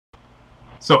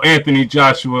So Anthony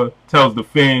Joshua tells the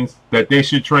fans that they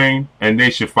should train and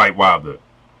they should fight Wilder.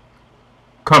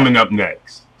 Coming up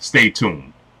next. Stay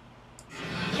tuned.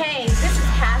 Hey, this is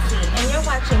Cassie, and you're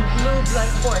watching Blue Blood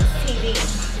Sports TV.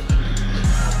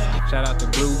 Shout out to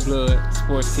Blue Blood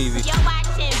Sports TV. You're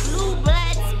watching Blue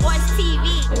Blood Sports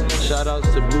TV. Shout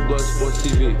outs to Blue Blood Sports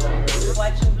TV. You're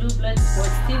watching Blue Blood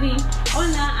Sports TV.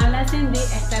 Hola, habla Cindy,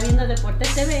 está viendo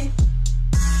Deportes TV.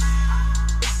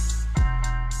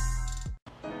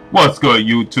 What's good,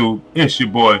 YouTube? It's your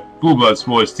boy, Blue Blood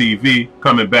Sports TV,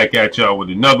 coming back at y'all with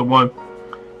another one.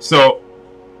 So,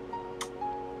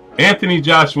 Anthony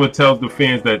Joshua tells the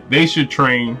fans that they should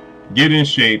train, get in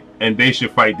shape, and they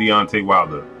should fight Deontay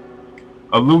Wilder,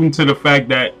 alluding to the fact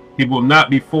that he will not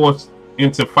be forced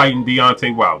into fighting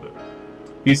Deontay Wilder.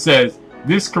 He says,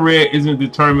 "This career isn't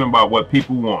determined by what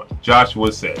people want,"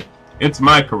 Joshua said. "It's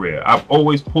my career. I've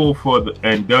always pulled for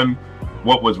and done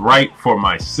what was right for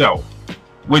myself,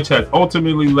 which has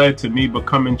ultimately led to me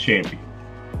becoming champion."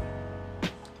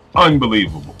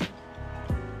 Unbelievable.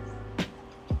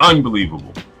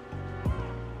 Unbelievable.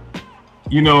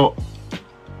 You know,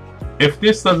 if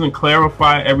this doesn't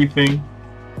clarify everything,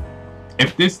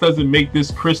 if this doesn't make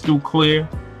this crystal clear,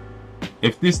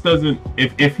 if this doesn't,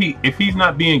 if he's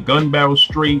not being gun barrel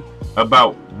straight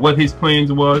about what his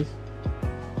plans was,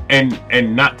 and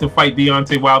not to fight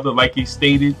Deontay Wilder like he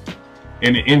stated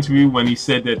in an interview when he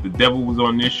said that the devil was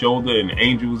on this shoulder and the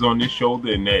angel was on this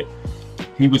shoulder, and that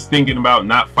he was thinking about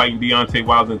not fighting Deontay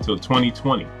Wilder until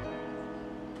 2020.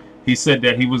 He said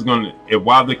that he was going to, if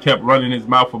Wilder kept running his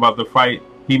mouth about the fight,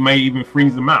 he may even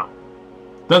freeze him out.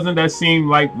 Doesn't that seem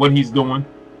like what he's doing?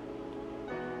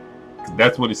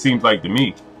 That's what it seems like to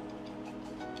me.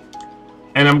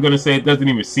 And I'm going to say it doesn't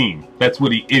even seem. That's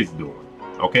what he is doing.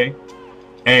 Okay?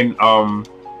 And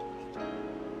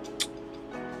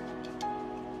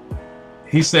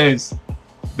he says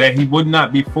that he would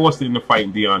not be forced into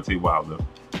fighting Deontay Wilder,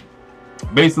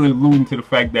 basically alluding to the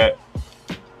fact that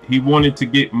he wanted to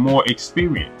get more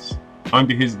experience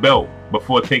under his belt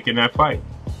before taking that fight.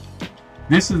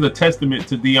 This is a testament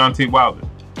to Deontay Wilder.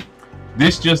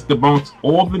 This just debunks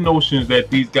all the notions that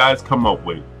these guys come up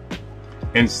with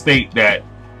and state that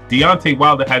Deontay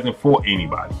Wilder hasn't fought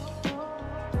anybody.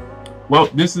 Well,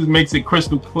 this makes it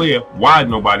crystal clear why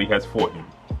nobody has fought him.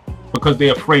 Because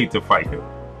they're afraid to fight him.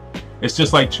 It's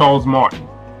just like Charles Martin.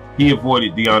 He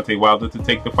avoided Deontay Wilder to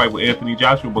take the fight with Anthony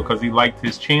Joshua because he liked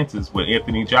his chances with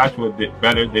Anthony Joshua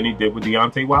better than he did with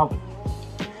Deontay Wilder.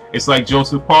 It's like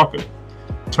Joseph Parker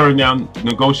turned down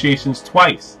negotiations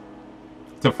twice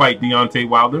to fight Deontay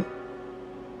Wilder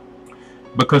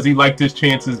because he liked his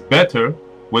chances better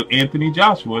with Anthony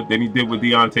Joshua than he did with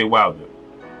Deontay Wilder.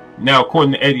 Now,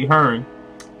 according to Eddie Hearn,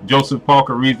 Joseph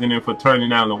Parker's reasoning for turning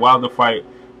down the Wilder fight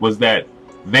was that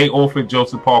they offered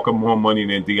Joseph Parker more money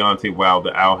than Deontay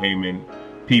Wilder, Al Heyman,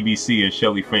 PBC, and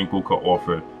Shelly Finkel could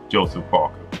offer Joseph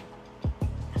Parker.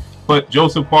 But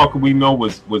Joseph Parker, we know,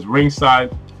 was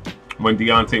ringside when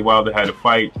Deontay Wilder had a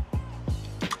fight.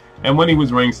 And when he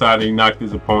was ringside, he knocked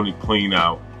his opponent clean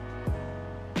out.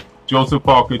 Joseph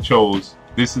Parker chose,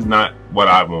 this is not what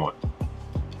I want.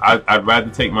 I'd rather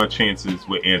take my chances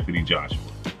with Anthony Joshua.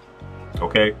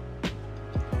 Okay?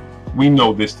 We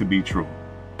know this to be true.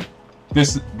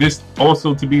 This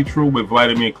also to be true with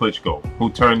Vladimir Klitschko, who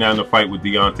turned down the fight with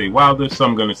Deontay Wilder.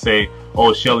 Some going to say,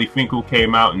 oh, Shelly Finkel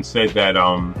came out and said that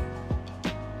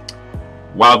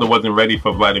Wilder wasn't ready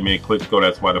for Vladimir Klitschko.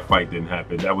 That's why the fight didn't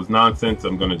happen. That was nonsense.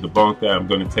 I'm going to debunk that. I'm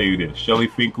going to tell you this. Shelly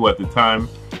Finkel at the time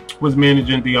was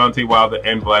managing Deontay Wilder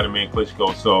and Vladimir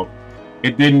Klitschko. So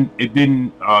it didn't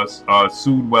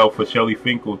suit well for Shelly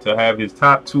Finkel to have his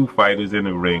top two fighters in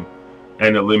the ring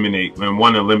and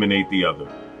one eliminate the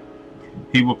other.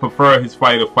 He would prefer his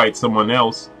fighter fight someone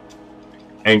else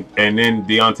and then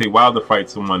Deontay Wilder fight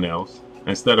someone else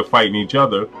instead of fighting each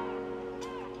other.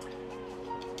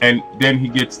 And then he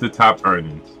gets the top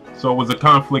earnings. So it was a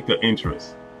conflict of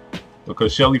interest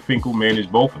because Shelly Finkel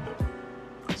managed both of them.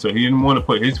 So he didn't want to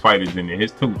put his fighters in there,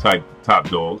 his two top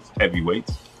dogs,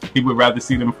 heavyweights. He would rather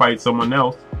see them fight someone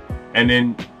else and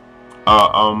then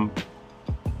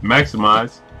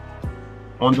maximize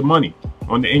on the money,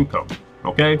 on the income.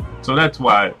 Okay? So that's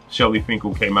why Shelly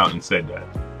Finkel came out and said that.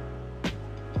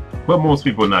 But most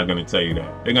people are not going to tell you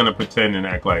that. They're going to pretend and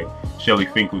act like Shelly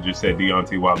Finkel just said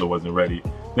Deontay Wilder wasn't ready.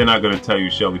 They're not going to tell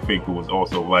you Shelly Finkel was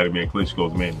also Vladimir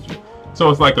Klitschko's manager. So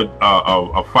it's like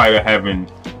a fighter having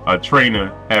a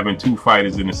trainer having two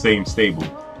fighters in the same stable.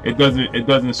 It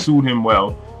doesn't suit him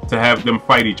well to have them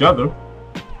fight each other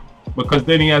because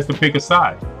then he has to pick a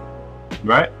side,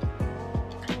 right?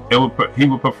 He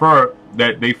would prefer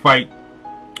that they fight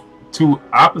two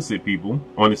opposite people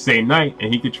on the same night,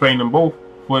 and he could train them both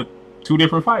for 2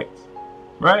 different fights,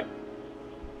 right?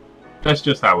 That's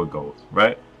just how it goes,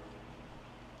 right?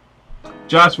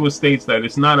 Joshua states that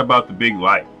it's not about the big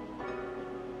light.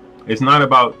 It's not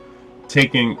about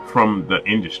taking from the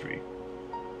industry.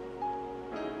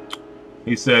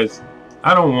 He says,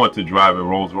 I don't want to drive a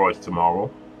Rolls Royce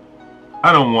tomorrow.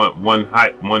 I don't want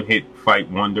one hit fight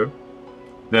wonder.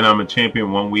 Then I'm a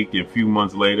champion 1 week and a few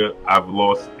months later I've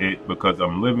lost it because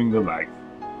I'm living the life.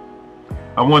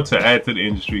 I want to add to the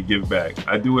industry, give back.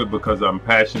 I do it because I'm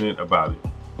passionate about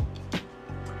it.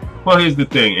 Well, here's the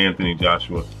thing, Anthony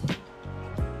Joshua.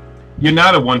 You're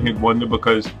not a one-hit wonder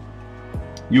because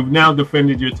you've now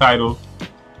defended your title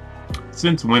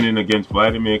since winning against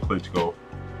Vladimir Klitschko.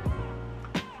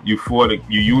 You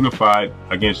unified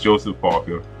against Joseph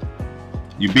Parker.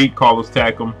 You beat Carlos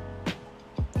Takam.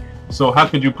 So how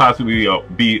could you possibly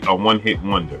be a one-hit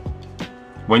wonder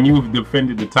when you've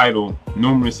defended the title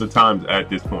numerous of times at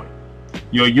this point?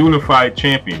 You're a unified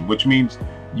champion, which means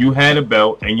you had a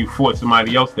belt and you fought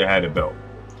somebody else that had a belt.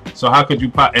 So how could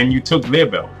you and you took their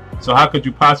belt? So how could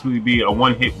you possibly be a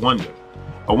one-hit wonder?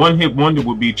 A one-hit wonder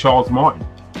would be Charles Martin.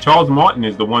 Charles Martin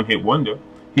is the one-hit wonder.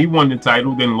 He won the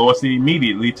title, then lost it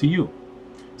immediately to you.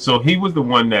 So he was the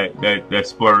one that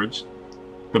splurged.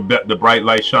 The bright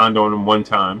light shined on him one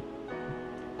time,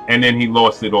 and then he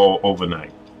lost it all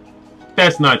overnight.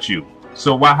 That's not you.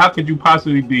 So how could you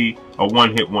possibly be a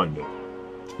one-hit wonder?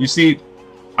 You see,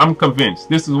 I'm convinced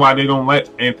this is why they don't let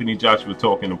Anthony Joshua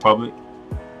talk in the public,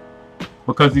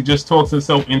 because he just talks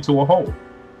himself into a hole.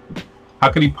 How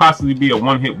could he possibly be a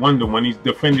one-hit wonder when he's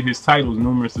defended his titles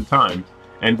numerous of times?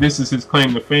 And this is his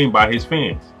claim to fame by his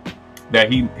fans,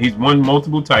 that he's won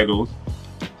multiple titles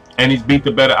and he's beat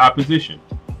the better opposition.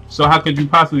 So how could you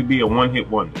possibly be a one-hit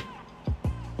wonder?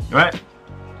 Right?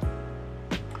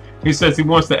 He says he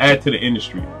wants to add to the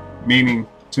industry, meaning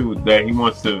that he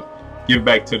wants to give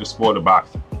back to the sport of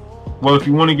boxing. Well, if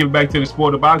you want to give back to the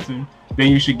sport of boxing, then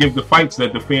you should give the fights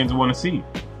that the fans want to see,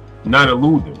 not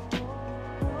elude them.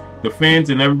 The fans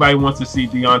and everybody wants to see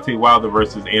Deontay Wilder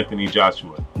versus Anthony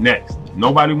Joshua next.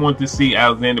 Nobody wants to see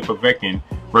Alexander Povetkin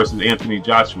versus Anthony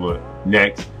Joshua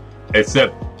next,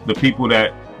 except the people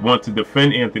that want to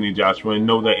defend Anthony Joshua and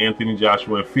know that Anthony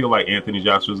Joshua and feel like Anthony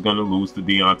Joshua is going to lose to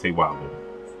Deontay Wilder.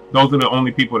 Those are the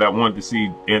only people that want to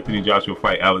see Anthony Joshua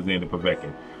fight Alexander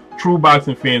Povetkin. True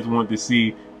boxing fans want to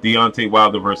see Deontay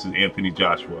Wilder versus Anthony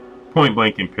Joshua. Point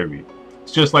blank and period.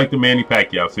 It's just like the Manny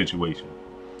Pacquiao situation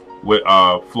with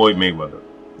Floyd Mayweather.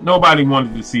 Nobody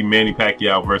wanted to see Manny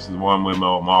Pacquiao versus Juan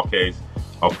Manuel Marquez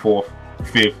a 4th,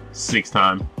 5th, 6th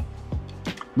time.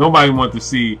 Nobody wanted to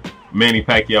see Manny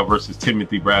Pacquiao versus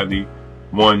Timothy Bradley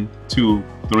 1, 2,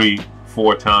 3,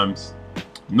 4 times.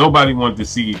 Nobody wanted to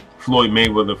see Floyd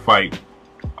Mayweather fight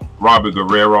Robert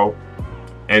Guerrero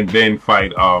and then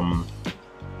fight the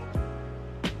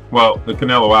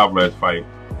Canelo Alvarez fight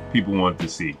people wanted to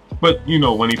see. But you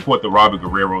know, when he fought the Robert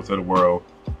Guerreros of the world,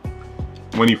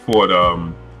 when he fought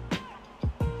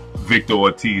Victor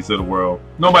Ortiz of the world,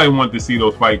 nobody wanted to see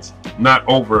those fights, not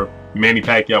over Manny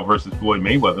Pacquiao versus Floyd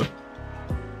Mayweather.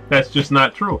 That's just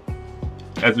not true.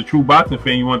 As a true boxing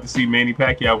fan, you want to see Manny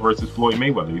Pacquiao versus Floyd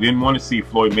Mayweather. You didn't want to see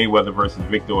Floyd Mayweather versus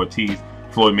Victor Ortiz,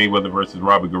 Floyd Mayweather versus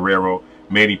Robert Guerrero,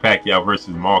 Manny Pacquiao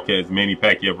versus Marquez, Manny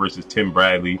Pacquiao versus Tim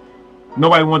Bradley.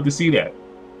 Nobody wanted to see that.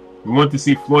 We want to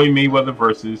see Floyd Mayweather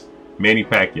versus Manny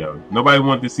Pacquiao. Nobody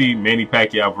wanted to see Manny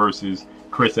Pacquiao versus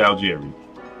Chris Algieri.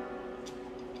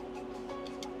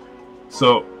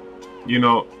 So, you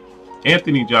know,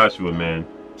 Anthony Joshua, man,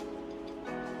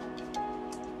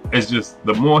 it's just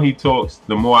the more he talks,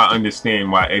 the more I understand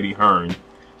why Eddie Hearn,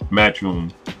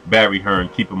 Matchroom, Barry Hearn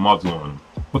keep a muzzle on him.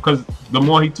 Because the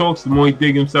more he talks, the more he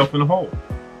digs himself in a hole.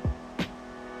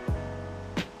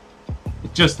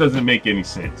 It just doesn't make any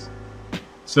sense.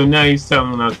 So now he's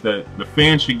telling us that the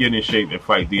fans should get in shape and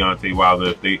fight Deontay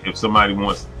Wilder. If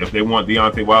they want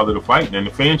Deontay Wilder to fight, then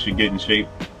the fans should get in shape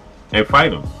and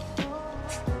fight him.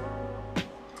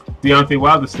 Deontay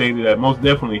Wilder stated that most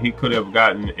definitely he could have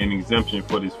gotten an exemption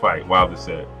for this fight, Wilder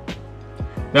said.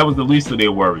 That was the least of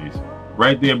their worries,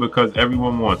 right there, because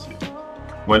everyone wants it.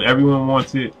 When everyone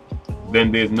wants it,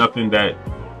 then there's nothing that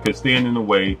could stand in the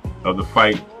way of the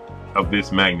fight of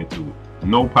this magnitude.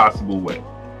 No possible way.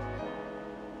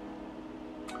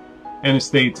 And it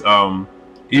states,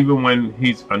 even when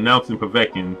he's announcing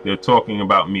Povetkin, they're talking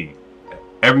about me.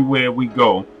 Everywhere we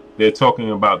go, they're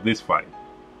talking about this fight.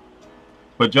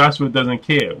 But Joshua doesn't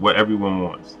care what everyone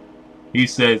wants. He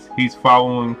says he's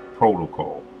following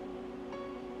protocol.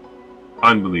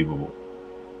 Unbelievable.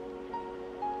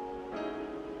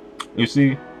 You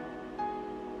see,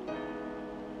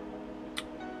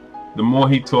 The more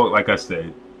he talks, like I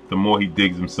said, the more he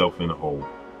digs himself in a hole.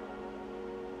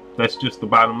 That's just the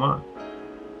bottom line.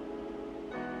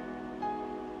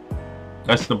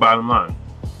 That's the bottom line.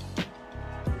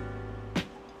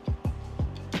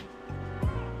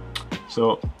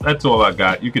 So that's all I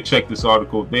got. You can check this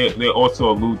article. They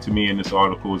also allude to me in this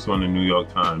article. It's on the New York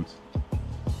Times.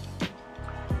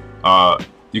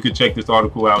 You can check this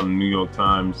article out in the New York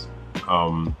Times.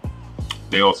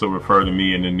 They also refer to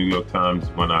me in the New York Times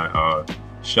when I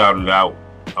shouted out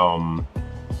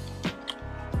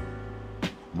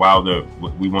Wilder.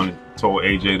 Told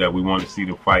AJ that we want to see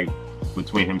the fight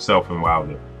between himself and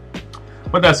Wilder.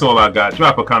 But that's all I got.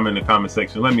 Drop a comment in the comment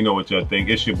section. Let me know what y'all think.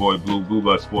 It's your boy Blue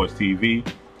Blood Sports TV.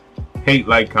 Hate,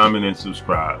 like, comment, and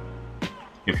subscribe.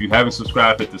 If you haven't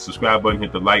subscribed, hit the subscribe button,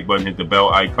 hit the like button, hit the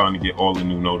bell icon to get all the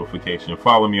new notifications.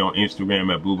 Follow me on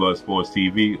Instagram at Blue Blood Sports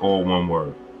TV, all one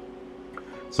word.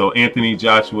 So Anthony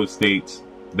Joshua states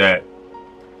that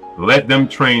let them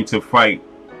train to fight.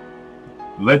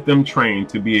 Let them train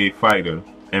to be a fighter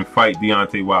and fight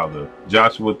Deontay Wilder.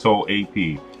 Joshua told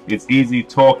AP. It's easy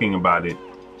talking about it.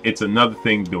 It's another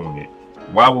thing doing it.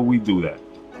 Why would we do that?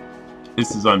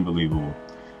 This is unbelievable.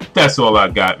 That's all I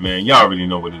got, man. Y'all already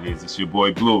know what it is. It's your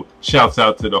boy Blue. Shouts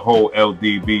out to the whole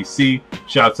LDBC.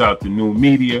 Shouts out to New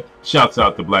Media. Shouts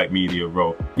out to Black Media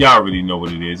Row. Y'all already know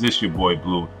what it is. It's your boy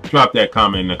Blue. Drop that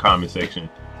comment in the comment section.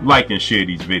 Like and share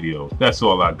these videos. That's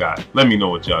all I got. Let me know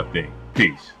what y'all think.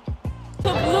 Peace.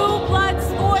 The Blue Blood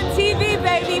Sport TV,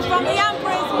 baby, from the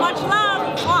Empress. Much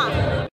love. Mwah.